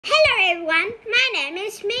everyone, my name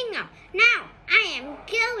is Mingo. Now I am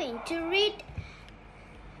going to read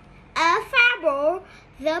a fable,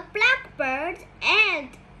 The Blackbird and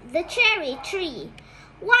the Cherry Tree.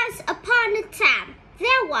 Once upon a time,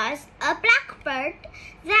 there was a blackbird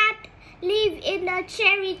that lived in a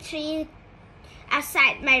cherry tree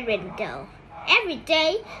outside my window. Every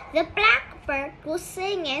day, the blackbird would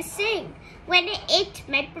sing and sing. When I ate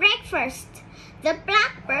my breakfast, the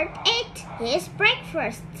blackbird ate his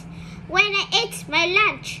breakfast. When I ate my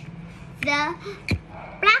lunch, the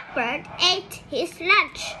blackbird ate his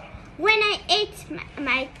lunch. When I ate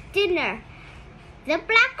my dinner, the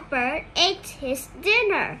blackbird ate his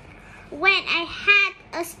dinner. When I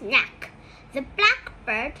had a snack, the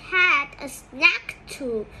blackbird had a snack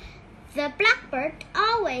too. The blackbird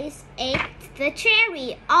always ate the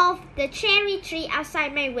cherry off the cherry tree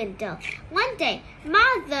outside my window. One day,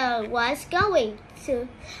 Mother was going to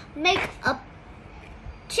make a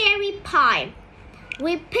cherry pie.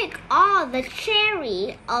 We picked all the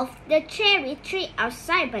cherry off the cherry tree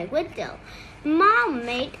outside my window. Mom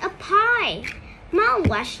made a pie. Mom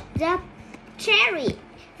washed the cherry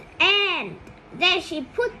and then she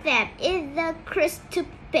put them in the crisp to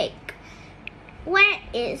bake. When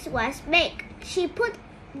it was baked, she put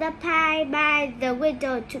the pie by the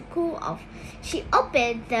window to cool off. She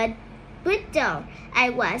opened the window. I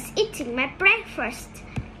was eating my breakfast.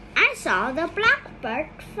 I saw the blackbird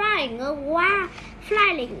flying around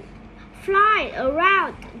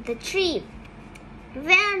the tree.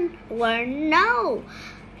 There were no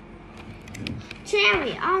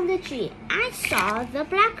cherry on the tree. I saw the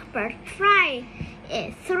blackbird fly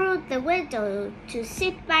through the window to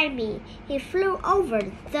sit by me. He flew over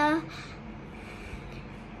the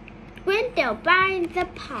window by the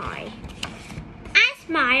pie. I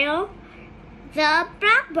smiled. The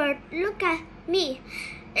blackbird looked at me.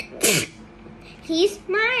 He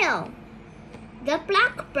smiled. The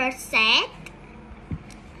blackbird said,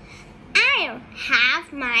 "I'll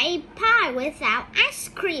have my pie without ice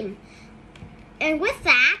cream." And with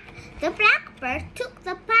that, the blackbird took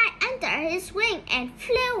the pie under his wing and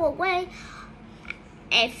flew away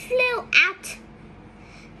and flew out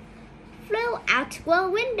the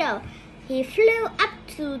window. He flew up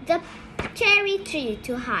to the cherry tree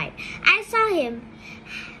to hide. I saw him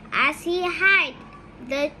as he hid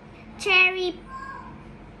the cherry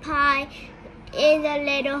pie in a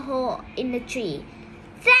little hole in the tree.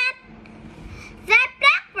 That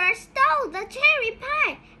blackbird stole the cherry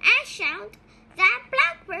pie! I shouted. That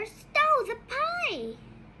blackbird stole the pie!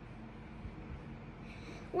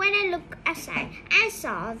 When I looked outside, I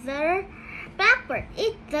saw the blackbird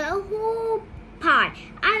eat the whole pie.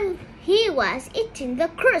 He was eating the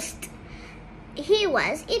crust. He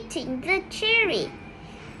was eating the cherry.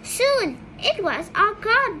 Soon, it was all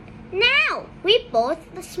gone. Now, we both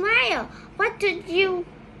smile. What did you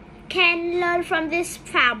can learn from this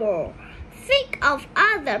fable? Think of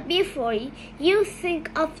others before you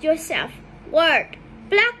think of yourself. Word,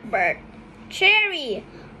 blackbird, cherry,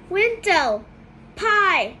 window,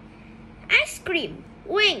 pie, ice cream,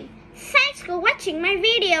 wing. Thanks for watching my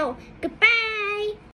video. Goodbye.